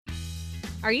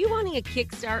Are you wanting a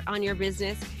kickstart on your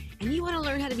business and you want to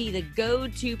learn how to be the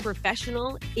go-to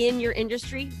professional in your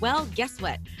industry? Well, guess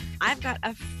what? I've got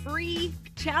a free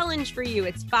challenge for you.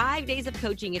 It's 5 days of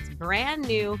coaching. It's brand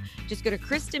new. Just go to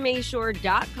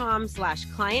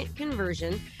KristaMashore.com/client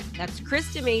conversion. That's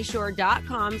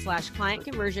KristaMashore.com/client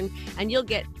conversion. And you'll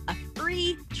get a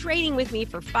free training with me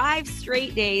for 5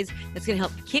 straight days. That's going to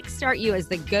help kickstart you as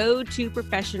the go-to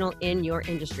professional in your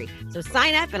industry. So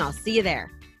sign up and I'll see you there.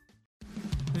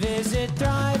 Visit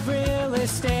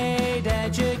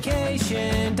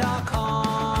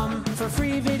ThriveRealEstateEducation.com for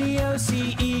free video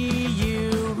CE.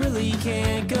 You really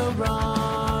can't go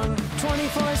wrong.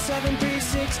 24/7,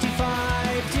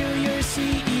 365. Do your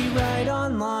CE right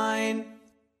online.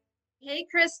 Hey,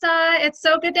 Krista. It's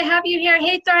so good to have you here.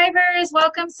 Hey, Thrivers.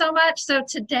 Welcome so much. So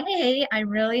today, I'm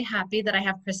really happy that I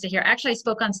have Krista here. Actually, I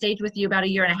spoke on stage with you about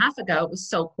 1.5 years ago. It was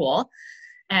so cool.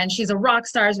 And she's a rock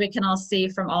star, as we can all see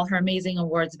from all her amazing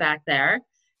awards back there.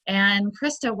 And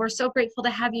Krista, we're so grateful to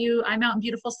have you. I'm out in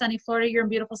beautiful sunny Florida. You're in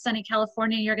beautiful sunny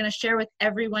California. You're going to share with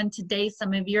everyone today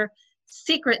some of your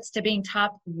secrets to being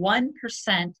top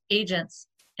 1% agents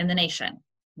in the nation.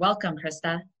 Welcome,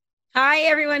 Krista. Hi,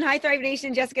 everyone. Hi, Thrive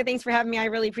Nation. Jessica, thanks for having me. I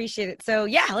really appreciate it. So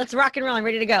yeah, let's rock and roll. I'm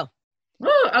ready to go. Woo,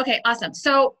 okay, awesome.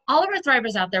 So all of our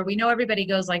Thrivers out there, we know everybody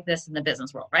goes like this in the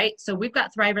business world, right? So we've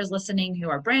got Thrivers listening who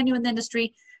are brand new in the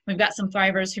industry. We've got some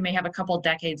Thrivers who may have a couple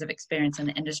decades of experience in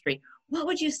the industry. What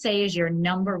would you say is your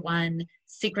number one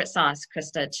secret sauce,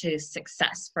 Krista, to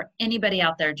success for anybody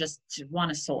out there just to want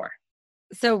to soar?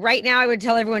 So right now I would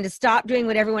tell everyone to stop doing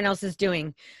what everyone else is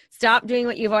doing. Stop doing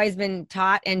what you've always been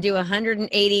taught and do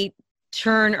 180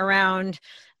 turn around.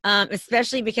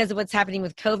 Especially because of what's happening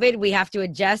with COVID, we have to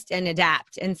adjust and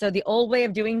adapt. And so the old way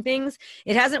of doing things,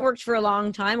 it hasn't worked for a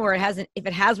long time, or if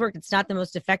it has worked, it's not the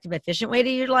most effective, efficient way to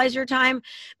utilize your time.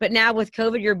 But now with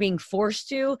COVID, you're being forced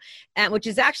to, which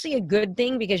is actually a good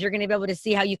thing because you're going to be able to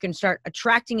see how you can start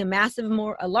attracting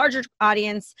a larger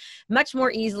audience much more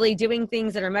easily, doing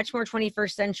things that are much more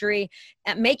 21st century,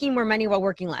 and making more money while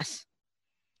working less.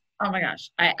 Oh my gosh,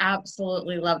 I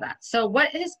absolutely love that. So what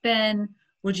has been,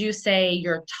 would you say,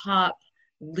 your top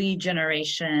lead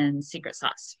generation secret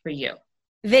sauce for you?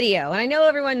 Video. And I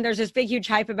know there's this big, huge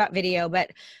hype about video,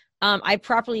 but I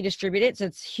properly distribute it. So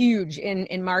it's huge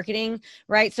in marketing,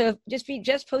 right? So just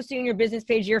posting on your business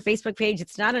page, your Facebook page,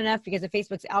 it's not enough because of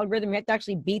Facebook's algorithm. You have to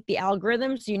actually beat the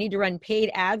algorithm. So you need to run paid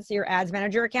ads to your ads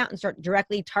manager account and start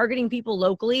directly targeting people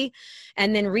locally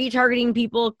and then retargeting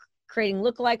people, creating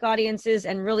lookalike audiences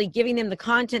and really giving them the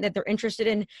content that they're interested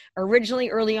in originally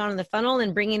early on in the funnel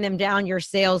and bringing them down your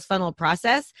sales funnel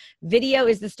process. Video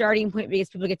is the starting point because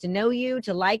people get to know you,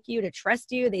 to like you, to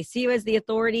trust you. They see you as the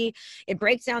authority. It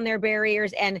breaks down their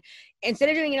barriers. And instead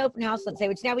of doing an open house, let's say,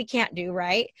 which now we can't do,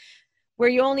 right? Where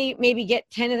you only maybe get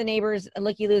 10 of the neighbors a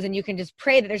looky-loos and you can just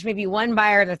pray that there's maybe one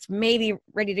buyer that's maybe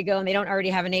ready to go and they don't already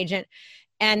have an agent.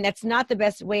 And that's not the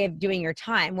best way of doing your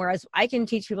time. Whereas I can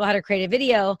teach people how to create a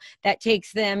video that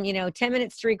takes them, 10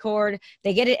 minutes to record.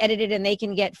 They get it edited and they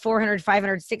can get 400,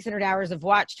 500, 600 hours of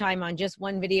watch time on just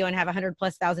one video and have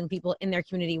 100,000+ people in their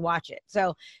community watch it.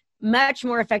 So much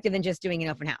more effective than just doing an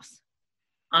open house.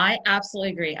 I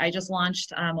absolutely agree. I just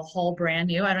launched a whole brand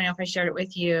new, I don't know if I shared it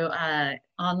with you,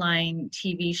 online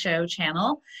TV show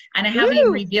channel. And I haven't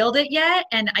even revealed it yet.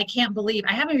 And I can't believe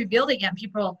I haven't revealed it yet.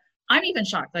 I'm even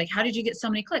shocked. Like, how did you get so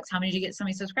many clicks? How did you get so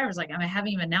many subscribers? Like, I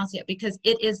haven't even announced it yet because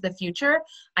it is the future.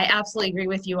 I absolutely agree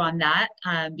with you on that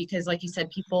because, like you said,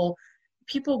 people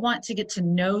want to get to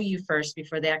know you first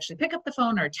before they actually pick up the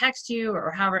phone or text you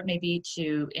or however it may be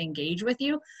to engage with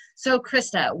you. So,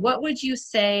 Krista, what would you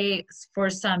say for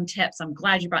some tips? I'm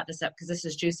glad you brought this up because this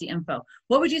is juicy info.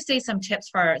 What would you say some tips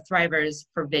for our Thrivers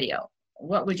for video?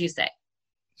 What would you say?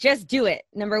 Just do it.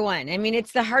 Number one. I mean,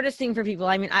 it's the hardest thing for people.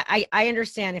 I mean, I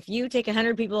understand if you take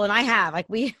 100 people, and I have, like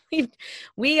we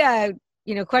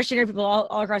questionnaire people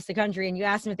all across the country, and you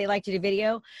ask them if they like to do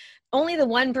video. Only the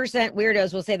 1%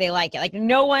 weirdos will say they like it. Like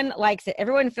no one likes it.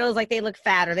 Everyone feels like they look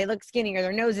fat or they look skinny or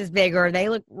their nose is big or they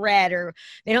look red or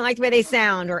they don't like the way they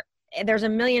sound or there's a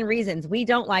million reasons we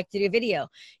don't like to do video.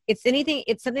 It's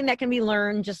something that can be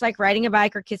learned, just like riding a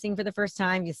bike or kissing for the first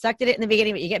time. You sucked at it in the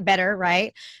beginning, but you get better,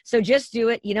 right? So just do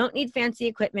it. You don't need fancy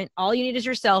equipment. All you need is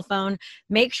your cell phone.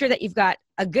 Make sure that you've got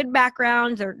a good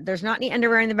background. There's not any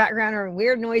underwear in the background or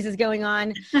weird noises going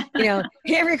on.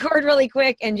 Hit record really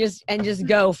quick and just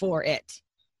go for it.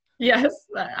 Yes,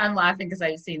 I'm laughing because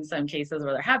I've seen some cases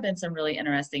where there have been some really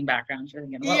interesting backgrounds. You're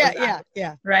thinking,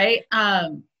 yeah. Right?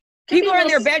 People are in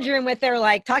their bedroom with their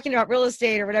talking about real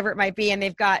estate or whatever it might be, and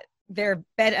they've got their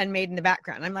bed unmade in the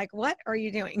background. I'm like, what are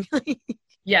you doing?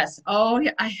 Yes. Oh,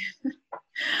 yeah.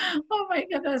 Oh my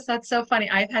goodness, that's so funny.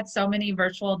 I've had so many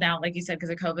virtual now, like you said, because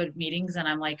of COVID meetings, and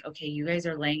I'm like, okay, you guys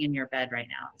are laying in your bed right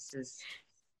now. This is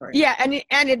for you. Yeah,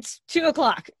 and it's 2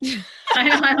 o'clock. I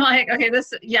know. I'm like, okay,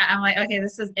 yeah, I'm like, okay,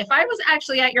 this is, if I was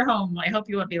actually at your home, I hope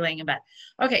you wouldn't be laying in bed.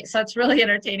 Okay, so it's really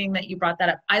entertaining that you brought that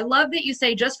up. I love that you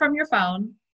say just from your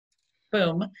phone,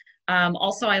 boom.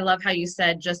 Also, I love how you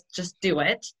said just do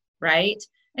it, right?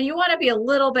 And you want to be a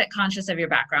little bit conscious of your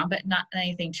background, but not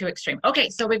anything too extreme. Okay,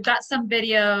 so we've got some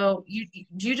video.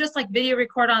 Do you just like video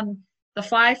record on the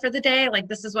fly for the day? Like,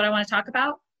 this is what I want to talk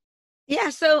about? Yeah.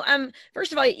 So,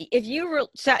 first of all, if you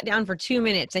sat down for 2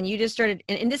 minutes and you just started,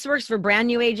 and this works for brand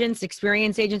new agents,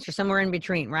 experienced agents, or somewhere in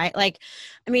between, right? Like,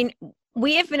 I mean,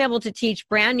 we have been able to teach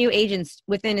brand new agents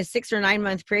within a 6 or 9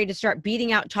 month period to start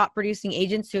beating out top producing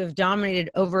agents who have dominated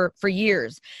over for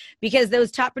years, because those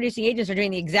top producing agents are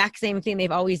doing the exact same thing they've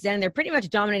always done. They're pretty much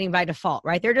dominating by default,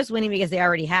 right? They're just winning because they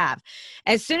already have.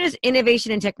 As soon as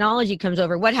innovation and technology comes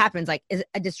over, what happens? Like, is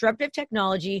a disruptive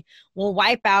technology will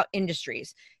wipe out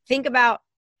industries. Think about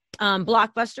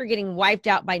Blockbuster getting wiped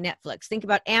out by Netflix. Think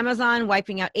about Amazon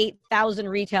wiping out 8,000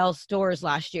 retail stores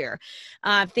last year.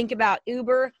 Think about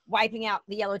Uber wiping out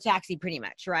the yellow taxi pretty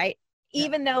much, right? Yeah.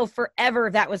 Even though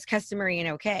forever that was customary and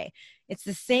okay. It's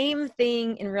the same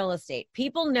thing in real estate.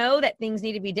 People know that things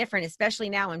need to be different, especially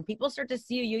now when people start to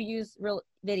see you use real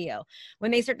video,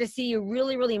 when they start to see you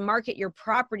really market your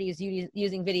properties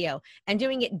using video and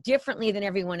doing it differently than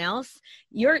everyone else,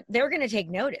 they're going to take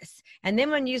notice. And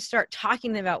then when you start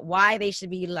talking about why they should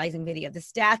be utilizing video, the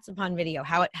stats upon video,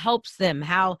 how it helps them,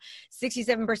 how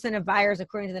 67% of buyers,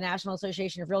 according to the National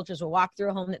Association of Realtors, will walk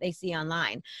through a home that they see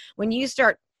online. When you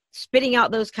start spitting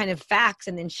out those kind of facts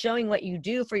and then showing what you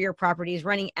do for your properties,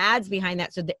 running ads behind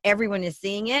that so that everyone is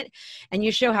seeing it, and you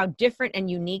show how different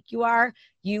and unique you are,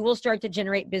 you will start to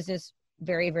generate business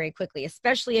very quickly,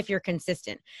 especially if you're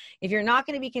consistent. If you're not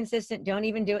going to be consistent, don't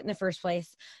even do it in the first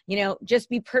place. Just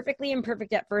be perfectly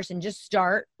imperfect at first and just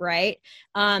start, right?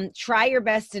 Try your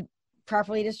best to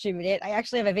properly distribute it. I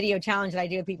actually have a video challenge that I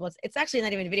do with people. It's actually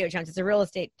not even a video challenge. It's a real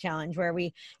estate challenge where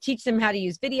we teach them how to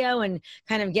use video and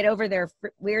kind of get over their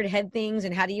weird head things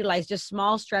and how to utilize just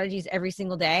small strategies every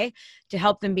single day to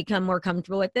help them become more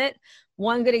comfortable with it.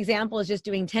 One good example is just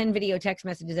doing 10 video text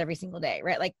messages every single day,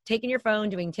 right? Like taking your phone,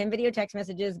 doing 10 video text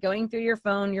messages, going through your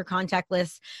phone, your contact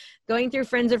list, going through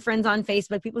friends of friends on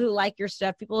Facebook, people who like your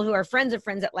stuff, people who are friends of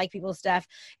friends that like people's stuff,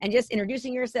 and just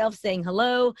introducing yourself, saying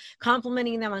hello,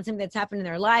 complimenting them on something that's happened in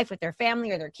their life with their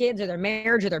family or their kids or their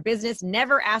marriage or their business,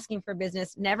 never asking for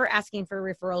business, never asking for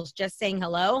referrals, just saying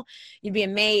hello. You'd be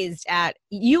amazed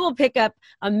you will pick up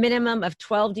a minimum of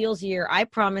 12 deals a year. I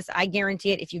promise, I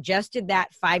guarantee it. If you just did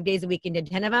that 5 days a week and did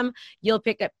 10 of them, you'll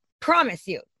pick up, promise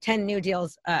you, 10 new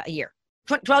deals a year,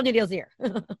 12 new deals a year.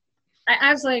 I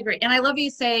absolutely agree. And I love you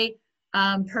say,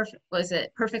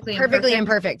 perfectly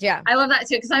imperfect. Yeah. I love that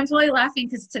too. Cause I'm totally laughing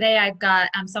because today I've got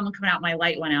someone coming out, my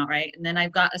light went out, right? And then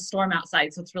I've got a storm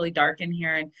outside. So it's really dark in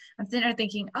here. And I'm sitting there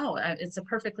thinking, it's a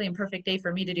perfectly imperfect day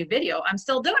for me to do video. I'm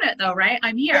still doing it though, right?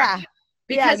 I'm here. Yeah.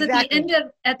 Because exactly.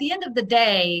 at the end of the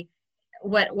day,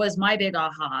 what was my big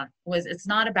aha was it's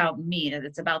not about me,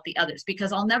 it's about the others.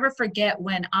 Because I'll never forget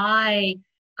when I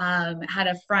had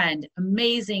a friend,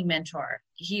 amazing mentor.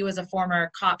 He was a former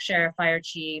cop, sheriff, fire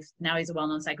chief. Now he's a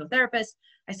well-known psychotherapist.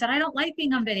 I said, I don't like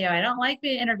being on video. I don't like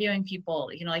interviewing people.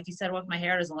 Like you said, well, if my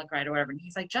hair doesn't look right or whatever. And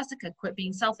he's like, Jessica, quit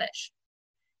being selfish.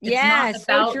 It's not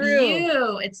about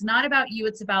you. It's not about you.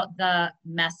 It's about the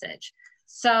message.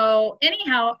 So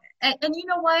anyhow, and you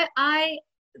know what?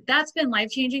 That's been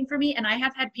life-changing for me. And I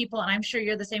have had people, and I'm sure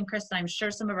you're the same, Chris, I'm sure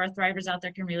some of our thrivers out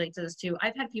there can relate to this too.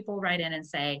 I've had people write in and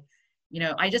say,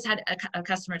 I just had a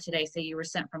customer today say you were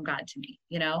sent from God to me,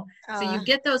 So you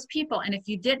get those people. And if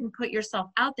you didn't put yourself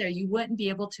out there, you wouldn't be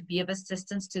able to be of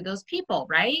assistance to those people,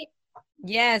 right?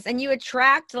 Yes. And you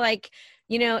attract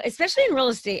especially in real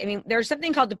estate. I mean, there's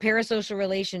something called the parasocial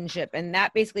relationship. And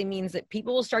that basically means that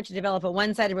people will start to develop a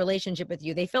one-sided relationship with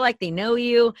you. They feel like they know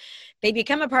you. They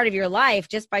become a part of your life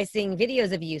just by seeing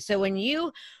videos of you. So when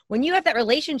you have that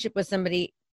relationship with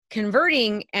somebody,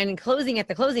 converting and closing at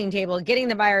the closing table, getting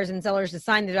the buyers and sellers to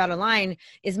sign the dotted line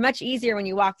is much easier when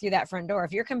you walk through that front door.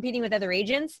 If you're competing with other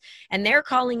agents and they're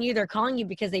calling you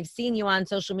because they've seen you on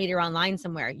social media or online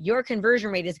somewhere, your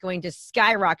conversion rate is going to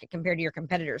skyrocket compared to your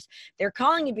competitors. They're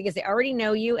calling you because they already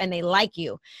know you and they like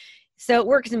you. So it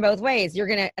works in both ways. You're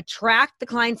going to attract the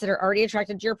clients that are already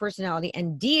attracted to your personality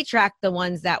and detract the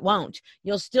ones that won't.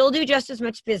 You'll still do just as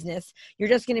much business. You're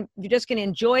just going to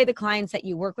enjoy the clients that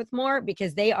you work with more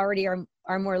because they already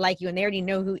are more like you and they already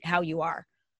know how you are.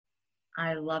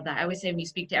 I love that. I always say when you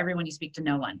speak to everyone, you speak to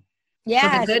no one. So the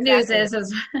Yes, good news exactly.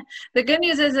 is the good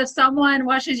news is if someone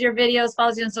watches your videos,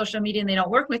 follows you on social media, and they don't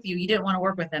work with you, you didn't want to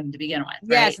work with them to begin with, Yes,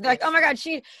 right? they're like, oh my God,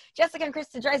 Jessica and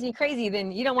Krista drives me crazy.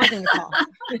 Then you don't want them to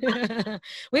call.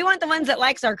 We want the ones that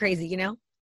likes our crazy, you know?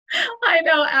 I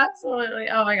know, absolutely.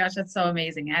 Oh my gosh, that's so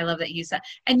amazing. I love that you said,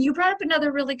 and you brought up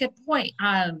another really good point.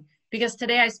 Because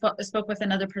today I spoke with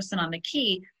another person on the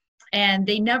key, and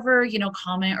they never,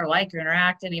 comment or like or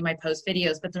interact any of my post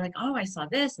videos, but they're like, oh, I saw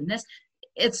this and this.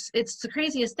 It's the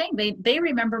craziest thing. They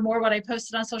remember more what I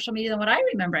posted on social media than what I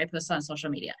remember I posted on social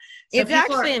media. So It's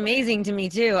people are, actually amazing to me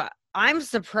too. I'm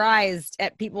surprised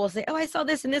at people will say, oh, I saw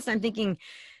this and this. I'm thinking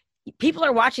people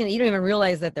are watching that you don't even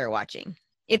realize that they're watching.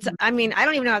 I mean, I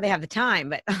don't even know how they have the time,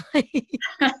 but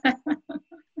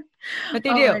but they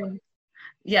oh do. my God.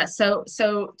 Yeah, so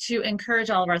to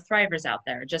encourage all of our thrivers out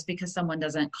there, just because someone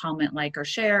doesn't comment, like, or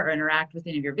share or interact with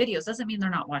any of your videos doesn't mean they're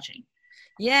not watching.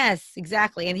 Yes,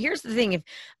 exactly. And here's the thing. If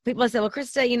people say, well,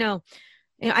 Krista,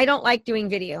 I don't like doing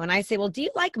video. And I say, well, do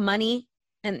you like money?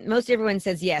 And most everyone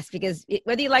says yes, because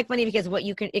whether you like money because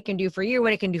it can do for you,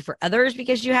 what it can do for others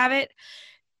because you have it.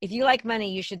 If you like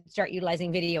money, you should start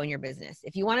utilizing video in your business.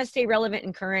 If you want to stay relevant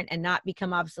and current and not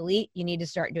become obsolete, you need to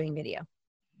start doing video.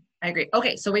 I agree.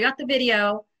 Okay, so we got the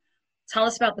video. Tell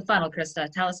us about the funnel,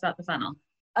 Krista. Tell us about the funnel.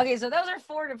 Okay, so those are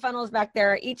 4 funnels back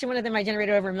there. Each one of them I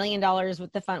generated over $1 million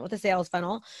with the sales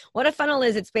funnel. What a funnel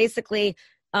is, it's basically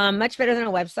much better than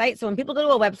a website. So when people go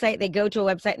to a website, they go to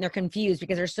a website and they're confused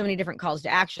because there's so many different calls to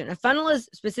action. A funnel is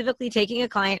specifically taking a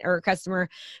client or a customer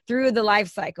through the life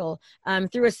cycle,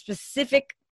 through a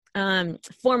specific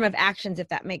form of actions, if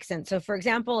that makes sense. So for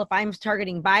example, if I'm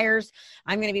targeting buyers,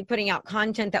 I'm going to be putting out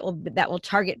content that will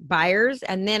target buyers,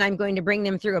 and then I'm going to bring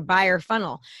them through a buyer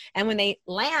funnel. And when they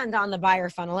land on the buyer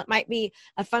funnel, it might be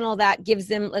a funnel that gives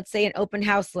them, let's say, an open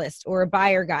house list or a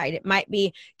buyer guide. It might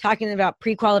be talking about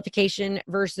pre-qualification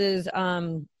versus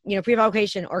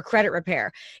pre-qualification or credit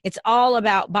repair. It's all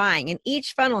about buying, and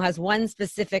each funnel has one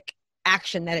specific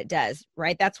action that it does,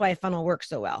 right? That's why a funnel works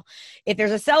so well. If there's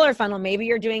a seller funnel, maybe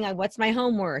you're doing a what's my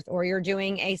home worth, or you're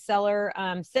doing a seller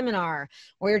seminar,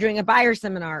 or you're doing a buyer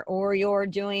seminar, or you're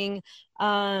doing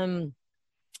like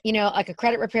a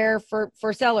credit repair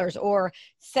for sellers, or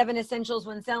 7 essentials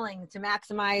when selling to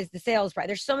maximize the sales price.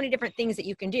 There's so many different things that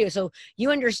you can do. So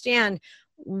you understand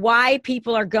why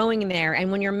people are going there.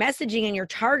 And when you're messaging and you're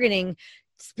targeting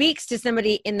speaks to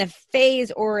somebody in the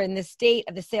phase or in the state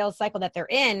of the sales cycle that they're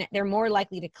in, they're more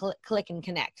likely to click and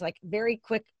connect. Like, very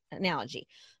quick analogy.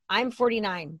 I'm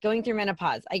 49, going through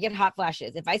menopause. I get hot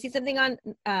flashes. If I see something on,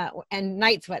 and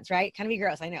night sweats, right? Kind of be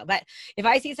gross, I know. But if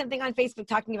I see something on Facebook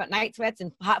talking about night sweats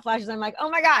and hot flashes, I'm like,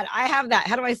 oh my God, I have that.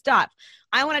 How do I stop?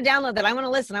 I want to download that. I want to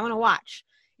listen. I want to watch.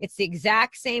 It's the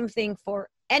exact same thing for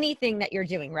anything that you're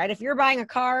doing, right? If you're buying a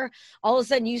car, all of a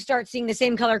sudden you start seeing the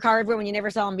same color car everywhere when you never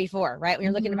saw them before, right? When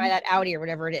you're looking to buy that Audi or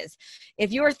whatever it is.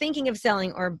 If you're thinking of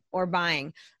selling or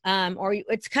buying, or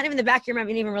it's kind of in the back of your mind,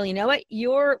 you don't even really know it,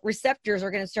 your receptors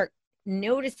are going to start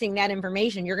noticing that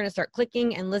information. You're going to start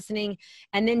clicking and listening,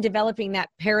 and then developing that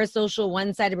parasocial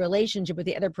one-sided relationship with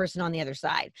the other person on the other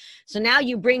side. So now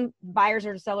you bring buyers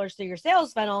or sellers through your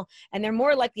sales funnel, and they're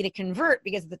more likely to convert,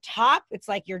 because at the top, it's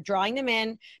like you're drawing them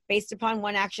in based upon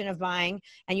one action of buying,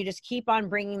 and you just keep on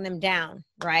bringing them down,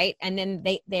 right? And then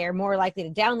they're more likely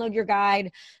to download your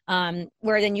guide,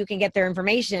 where then you can get their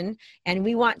information. And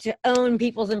we want to own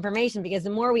people's information, because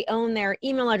the more we own their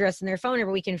email address and their phone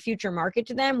number, we can future market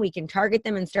to them, we can target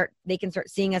them, and they can start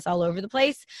seeing us all over the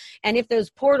place. And if those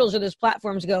portals or those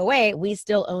platforms go away, we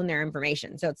still own their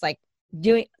information. So it's like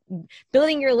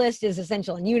building your list is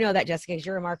essential. And you know that, Jessica, because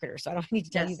you're a marketer, so I don't need to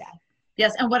tell you that.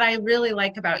 Yes. And what I really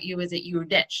like about you is that you're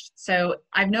niched. So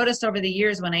I've noticed over the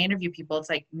years when I interview people, it's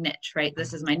like niche, right?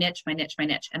 This is my niche, my niche, my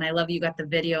niche. And I love you got the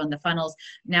video and the funnels.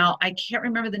 Now, I can't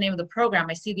remember the name of the program.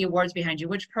 I see the awards behind you.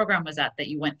 Which program was that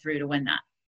you went through to win that?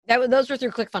 Those were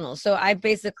through ClickFunnels. So I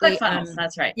basically ClickFunnels,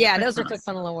 that's right. Yeah, those are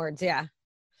ClickFunnels awards. Yeah,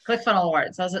 ClickFunnels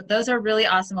awards. Those are really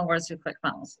awesome awards through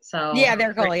ClickFunnels. So yeah,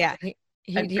 they're cool. Yeah,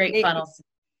 great funnels.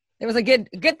 It was a good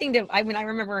thing to. I mean, I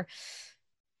remember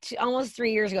almost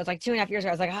 3 years ago. It's like 2.5 years ago.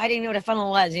 I was like, I didn't know what a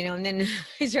funnel was, And then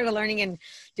I started learning and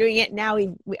doing it. Now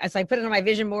so I put it on my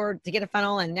vision board to get a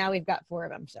funnel, and now we've got 4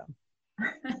 of them. So,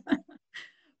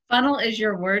 funnel is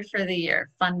your word for the year.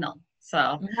 Funnel.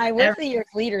 So my word for the year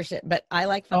is leadership, but I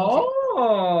like funnel.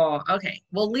 Oh, okay.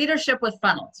 Well, leadership with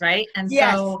funnels, right? And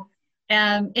yes. So,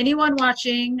 anyone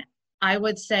watching, I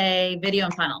would say video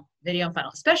and funnel,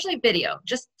 especially video.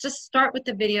 Just start with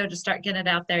the video. Just start getting it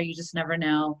out there. You just never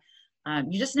know.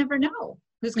 You just never know.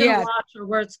 who's going to watch or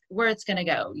where it's going to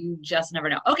go. You just never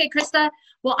know. Okay, Krista.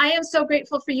 Well, I am so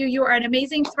grateful for you. You are an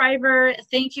amazing thriver.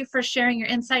 Thank you for sharing your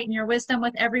insight and your wisdom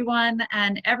with everyone.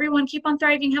 And everyone, keep on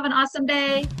thriving. Have an awesome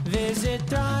day. Visit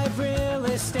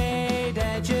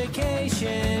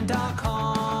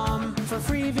thriverealestateeducation.com for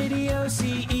free video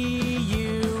CE.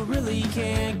 You really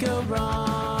can't go